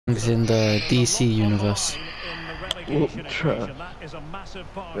He's in the DC universe. Ultra.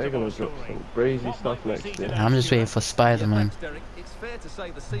 They're gonna drop some crazy stuff next year. I'm just waiting for Spider-Man.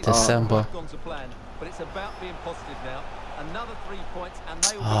 December.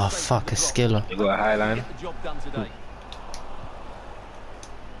 Oh fuck, a skiller. You got a high line.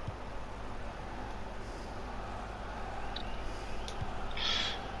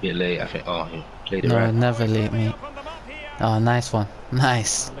 Bit late, I think. Oh, he played it No, right. never late, mate. Oh, nice one.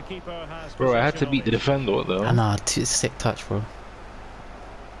 Nice. Bro, I had to beat the defender though. I know, sick touch, bro.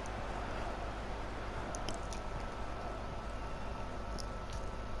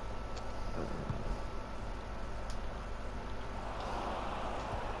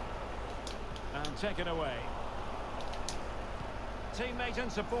 And taken away. Teammate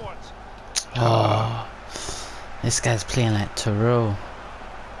and support. Oh, this guy's playing like Terrell.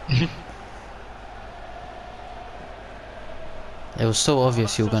 It was so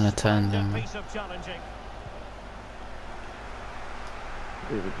obvious you were gonna turn them. David,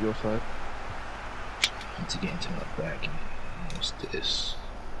 your side. I need to get into my back. What's this?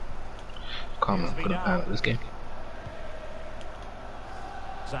 Come on, I'm gonna out this game.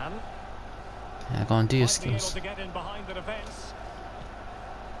 Yeah, go and do your skills. Yeah,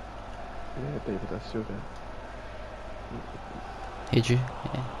 David, that's your guy. Hit you?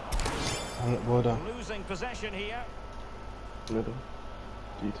 Yeah. Losing possession here. Middle.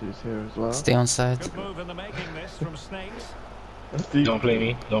 D2's here as well. Stay on side. Good move in the making this from Snakes. Don't play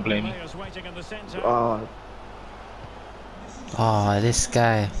me. Don't play me. Players waiting in the centre. Ah, Oh, this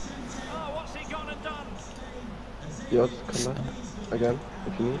guy. Oh, what's he gone and done? Yods, come back. Again,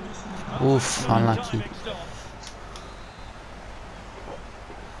 if you need. Oof, unlucky.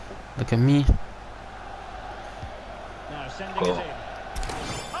 Look at me. Now sending Go. it in.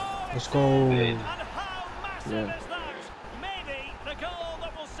 Let's go. And how massive Yeah. is that? Maybe the goal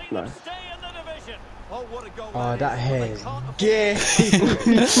that will see Nice. them stay in the division. Oh, what a goal. Oh, that hair is gay.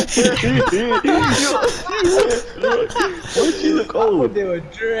 Why she look old? They were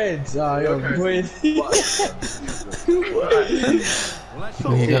dreads. Oh, yo, boy. You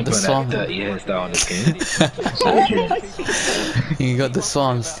got the Put that swamp. dirty hairstyle on this game. You got the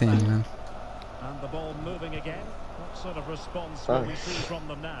swamps thing, man. And the ball moving again. What sort of response will we see from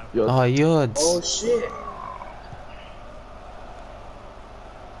them now? Yods. Oh, Yods. Oh, shit.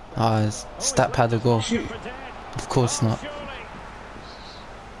 Oh, it's stat pad the goal. Of course not.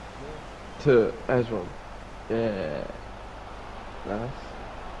 To Ezra. Yeah. Nice.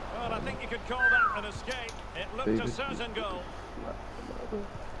 Well, I think you could call that an escape. It looked a certain goal.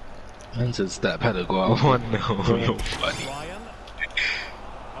 Man said stat pad a goal. 1-0. You're funny. Ryan.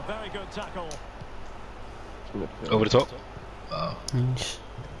 A very good tackle. Over the top. Oh. Yeesh.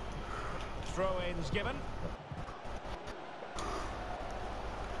 Throw-ins given.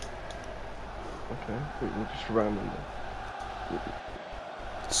 Okay, we'll just random then.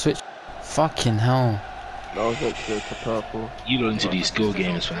 Switch. Fucking hell. That was meant to go to purple. You don't into these skill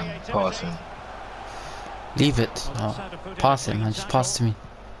games, fam. Passing. Leave it. Oh, pass it, man. Just pass to me.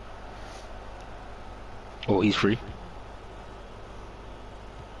 Oh, he's free.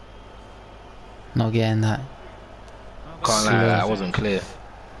 Not getting that. Can't lie, that wasn't clear.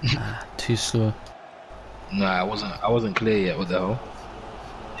 Ah, too slow. Nah, I wasn't clear yet. What the hell?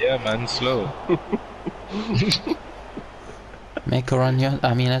 Yeah, man, slow. Make a run, yeah.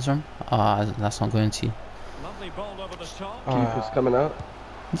 I mean, Ezra. Ah, that's not going to you. Lovely ball over the top. Keeper's coming out.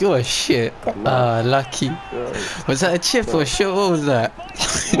 You're a shit. Ah, lucky. Yeah. Was that a chip or shit? What was that?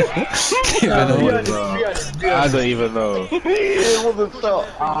 I don't even know. It wasn't shot.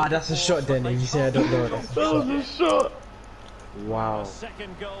 Ah, that's a shot then. If you say I don't know, that's a That shot. was a shot. Wow.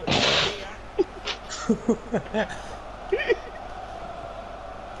 Second goal here.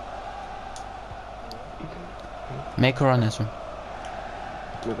 Make a run, Ezra.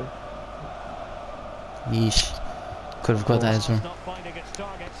 Middle. Yeesh. Could have got that, Ezra. Not finding its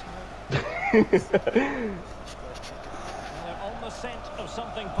target. They're on the scent of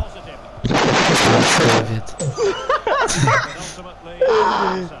something positive. But ultimately,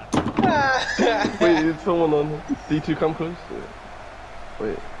 Wait, did someone on D2 come close?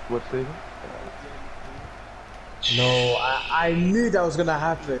 Wait, what's David? No, I knew that was gonna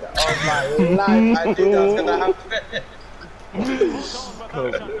happen. Oh my life, I knew that was gonna happen.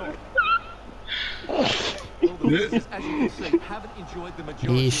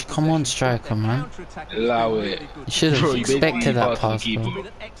 Yeesh, come on, striker, man. Allow it. You should Bro, have you expected that basically pass, passed bro. the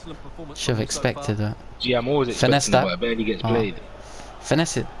keeper. Should have expected that. Gee, I'm always Finesse expecting that. that, but it barely gets Oh. played.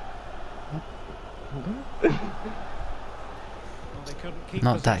 Finesse it.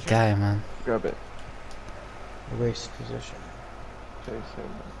 Not that guy, man. Grab it. Waste position.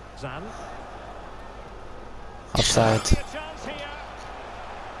 Chasing. Zan. Offside. A chance here.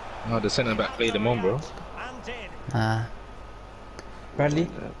 No, the centre back played him on, bro. And in. Nah. Bradley.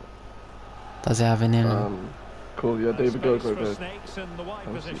 Does he have an in? Cool, yeah, David, go, Space go, for go. Snakes in the wide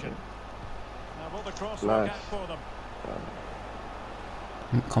position. Now will the cross Nice. work out for them?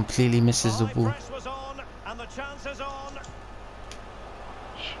 Completely misses the High ball. press was on, and the chance is on.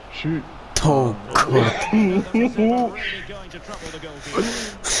 Shoot. Oh, God. That is never really going to trouble the goalkeeper.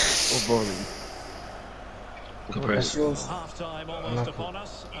 Oh, volley. Good That's press. yours. Half time almost upon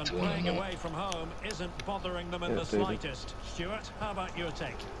us, and playing away from home isn't bothering them in the David. slightest. Stuart, how about your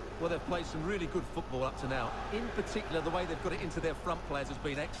take? Well, they've played some really good football up to now. In particular, the way they've got it into their front players has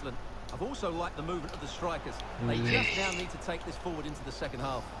been excellent. I've also liked the movement of the strikers. They just now need to take this forward into the second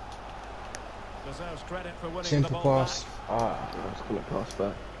half. Deserves credit for winning Simple the ball pass. back. I was gonna pass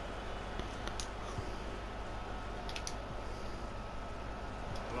back.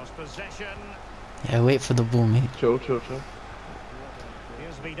 Lost possession. Yeah, wait for the ball, mate. Chill, chill, chill.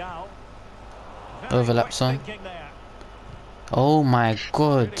 Here's Vidal. Overlaps quick on. thinking there. Oh my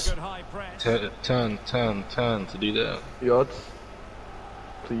God. Really good high press. Turn to do that. Yards.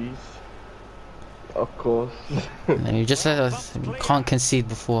 Please. Of course. No, you just let us. We can't concede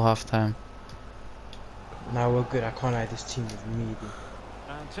before half time. Now we're good. I can't lie. This team is meaty.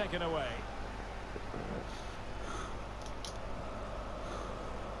 And taken away.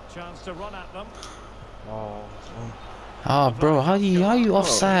 Chance to run at them. Oh, Oh, bro, how you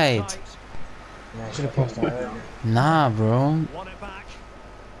offside? yeah, I should have passed that earlier. Nah, bro. Won it back.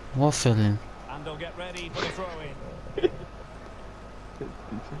 What feeling? And they'll get ready for the throw in.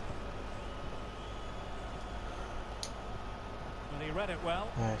 And he read it well.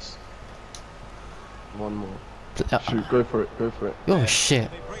 Nice. One more. Shoot, go for it, go for it. You're shit.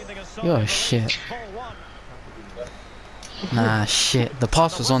 They'll be breathing a sigh You're of shit. relief. Ball one. Nah, shit. The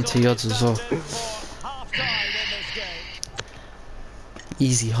pass was on to yours as well. For half-time in this game.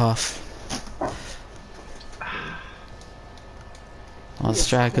 Easy half. Our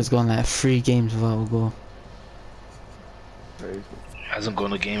striker's gone like 3 games without a goal. Crazy. Hasn't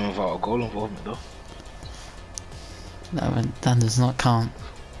gone a game without a goal involvement though. That does not count.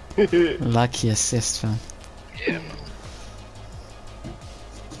 Lucky assist, fam. Yeah, man.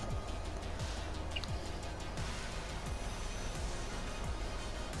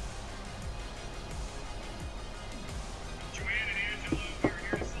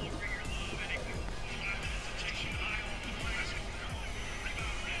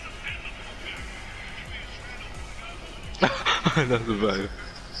 That's about it.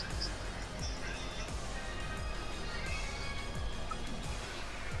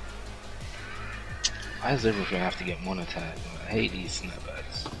 Why does everything have to get monetized? I hate these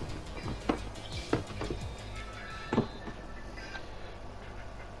snapbacks.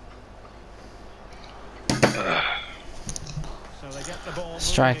 So they get the ball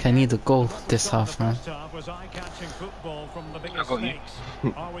Strike, I moving need a again. goal What this we saw in half, the man. first half was eye-catching football from the biggest got you. snakes.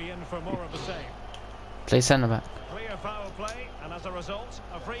 Are we in for more of the same? Play centre back. Clear foul play, and as a result,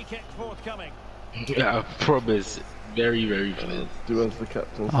 a free kick forthcoming. Yeah, I promise. Very, very clear. Do as the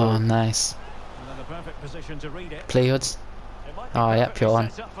captain Oh, said. nice. And in the perfect position to read it. Play odds. It might be Oh, yep, perfectly you're on.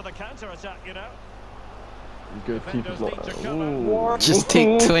 set up for the counter-attack, you know. You go keeper's not. Defenders need to cover. Ooh. Just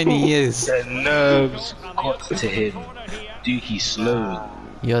take 20 years. The nerves got to him. Dookie slow.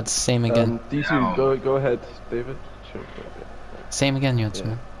 Yods, same again. D2, go ahead, David. Sure. Same again, Yods, Yeah.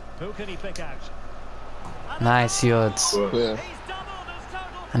 man. Who can he pick out? Nice, Yods. Clear. He's doubled his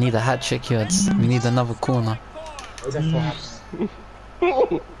total. I need a hat trick, Yods. We need another corner. Is that perhaps?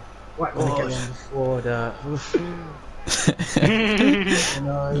 What was I get one before the? you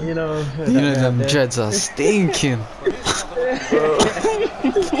know You know them dreads are stinking. Been any better. And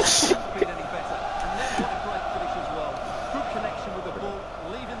then what a great finish as well. Good connection with the ball,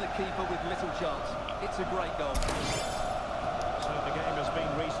 leaving the keeper with little chance. It's a great goal. So the game has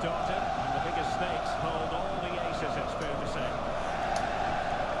been restarted, and the biggest snakes hold all the aces, it's fair to say.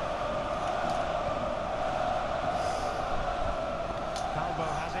 Calvo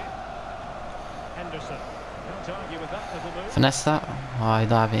has it. Henderson. Can't argue with that little move. Finesse that? Oh, I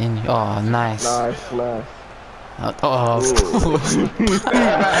don't have it in you. Oh, nice. Nice, nice. Oh, of course.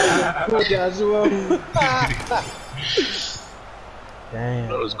 Good as well. Damn.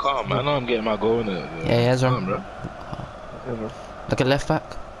 Bro, it's calm, man. I know I'm getting my goal in it. Yeah, Ezra. Calm, bro. Ever. Look at left back.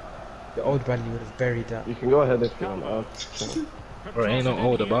 The old Bradley would have buried that. You can go ahead if you want. Bro, ain't no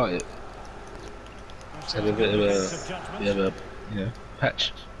old about it. Just have a bit of a, you know,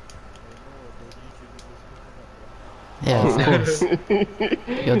 patch. Yeah, of course.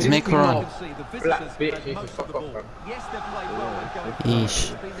 Yo, to make a run. Black bitch, you can fuck off, man. Yes, they've played well when going forward.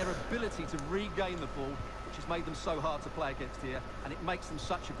 Yeesh. It's been their ability to regain the ball which has made them so hard to play against here, and it makes them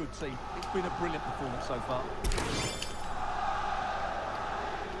such a good team. It's been a brilliant performance so far.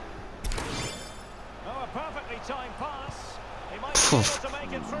 Oh, a perfectly timed pass. He might be able to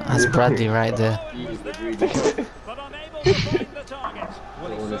make it through. That's Bradley right there. Oh, he was there, but unable to find the target.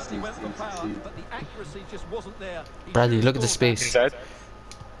 Well, he certainly went for power, but the accuracy just wasn't there. He Bradley, should look at the have scored space. Inside.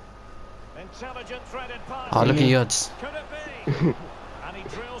 Intelligent threaded pass. Oh, look at Yods. Could it be? And he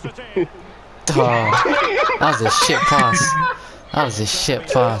drills it in. Oh, that was a shit pass. That was a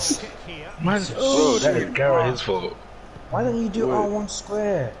shit pass. Man, bro, that is Garrett's fault. Why don't you do R1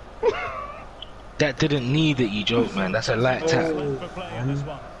 square? That didn't need it, you joke, man. That's a light tap.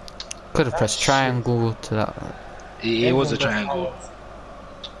 Could have pressed triangle to that. It was a triangle.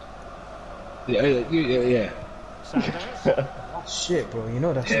 Yeah. That's shit, bro. You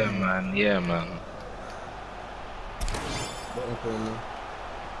know that's Yeah, man. Yeah, man.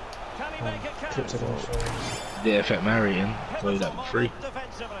 Can he make it Clip to count? the shoulder. The effect marrying. So that was free.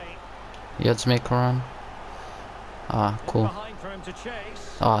 Defensively. Yods make a run. Ah, cool. Behind for him to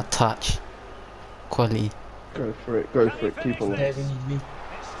chase. Ah, touch. Quality. Go for it, go for it, keep on. There, they need me.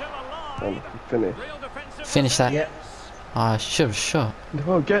 It's still alive. And finish. Real defensive Finish that. Yeah. Ah, should have shot.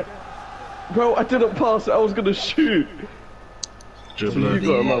 No, get. Bro, I didn't pass it, I was gonna shoot. So you Dribbler.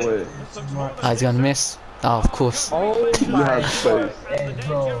 got in my way. Ah, he's gonna miss. Ah, of course. Oh You my had god. space. Hey,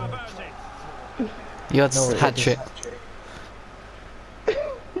 bro. Yods No, hat trick.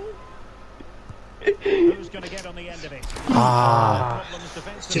 Who's going to get on the end of it? Ah, Problems Just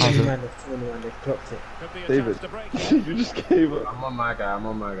defensively. you man, the 21, they clocked it. Could be a David. chance to break it. You just gave up. I'm on my guy, I'm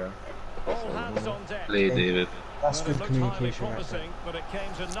on my guy. All hands on deck. Play, David. That's Well, good it looked highly communication right there. promising, but it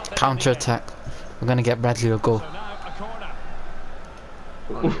came to nothing counter in the end. attack. We're gonna get Bradley a goal. So now a corner.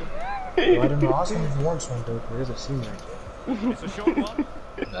 Well, I don't know, ask him if he wants one though, because it doesn't seem like it. It's a short one.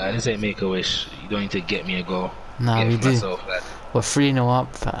 Nah, this ain't make a wish. You don't need to get me a goal. Nah, Get we for do. myself, lad. We're 3-0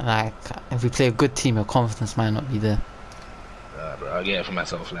 up. Like, if we play a good team, your confidence might not be there. Nah, bro, I'll get it for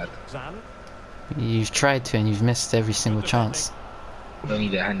myself, lad. Zan. You've tried to and you've missed every single chance. Don't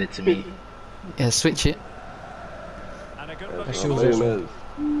need to hand it to me. Yeah, switch it. And a good look. That's Oh, yours. mayonnaise.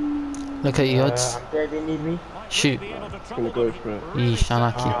 Look at Yods. I'm there, they need me. Might Shoot. be able to Gonna trouble go them. for it. Yeesh,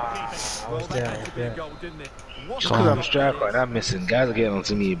 unlucky. I was there, I Had was to be a there. goal, didn't it? What Just Go because on. I'm striker and I'm missing, guys are getting on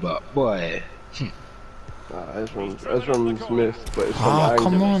to me, but boy, Ezra's missed, but it's from Ah, angle.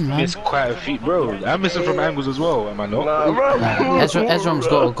 come on, man. missed quite a few, bro. I'm missing from angles as well, am I not? Nah, bro. Ezram's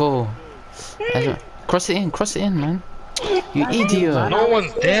got a goal. Ezra, cross it in, man. You idiot. No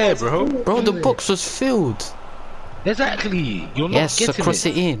one's there, bro. Bro, the box was filled. Exactly. You're not Yes, so getting cross it.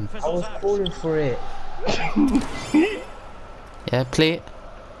 it in. I was calling for it. Yeah, play it.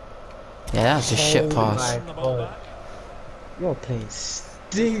 Yeah, that was a shit pass. My God. You're playing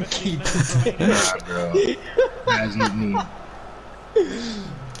stinky. Nah, bro. That is not me.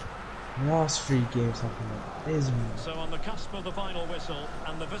 Last 3 games happened. There's me. So on the cusp of the final whistle,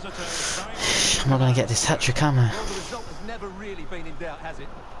 and the visitors very I'm not gonna get this hat trick, am I? Well, the result has never really been in doubt, has it?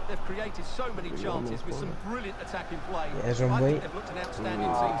 They've created so many chances with some brilliant attacking play. Yeah, Ezra, I wait. think they've looked an outstanding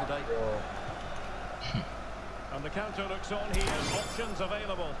team today. And the counter looks on here. Options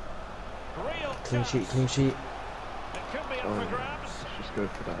available. Real Clean chance. sheet, clean sheet. It could be up for grabs. Let's just go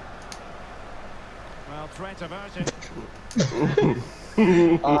for that. Well, threat averted.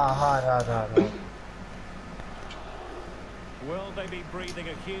 Hard. Will they be breathing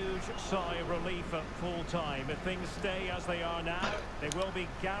a huge sigh of relief at full time? If things stay as they are now, they will be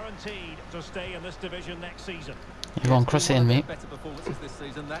guaranteed to stay in this division next season. Everyone cross it in, mate. Better performances this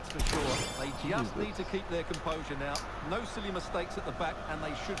season, that's for sure. They just need to keep their composure now. No silly mistakes at the back, and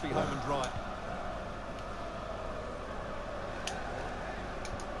they should be home and dry.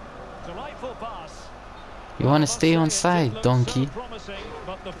 Delightful pass. You wanna stay on side, donkey? So promising,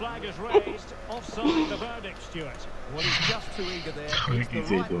 but the flag is raised. Offside the verdict, Stuart. Well, he's just too eager there. It's the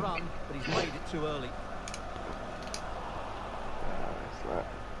right run, but he's made it too early. It's that.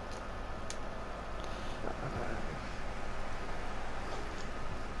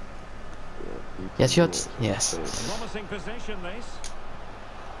 Yes, Yods? Yes. Promising position, this.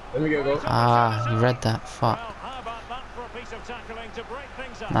 Ah, you read that. Fuck. Well, how about that for a piece of tackling to break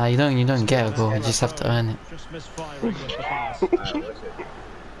things up? Nah, you don't get a goal. You just have to earn it. Just misfiring with the pass.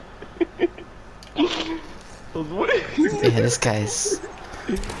 Yeah, this guy's.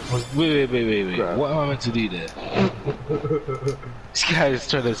 Wait. Grab. What am I meant to do there? This guy is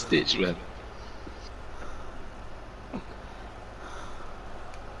trying to stitch, man.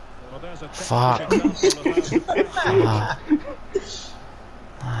 Well, there's as a Fuck. example of how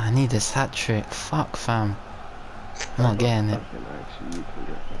I need this hat trick. Fuck, fam. I'm not getting it. Actually, you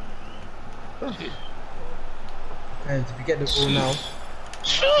can get And if you get the ball now,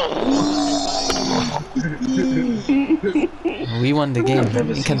 We won the game.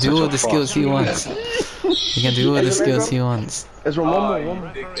 He can do all the skills he wants. He can do all the skills he wants. Ezra, one more.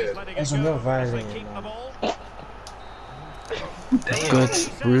 referees letting it That's go not as they violent, keep the man. ball. Good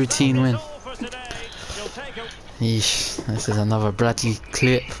routine win. That's all for today. You'll take a Yeesh, this is another Bradley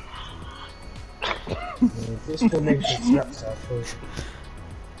clip. this combination slaps our first.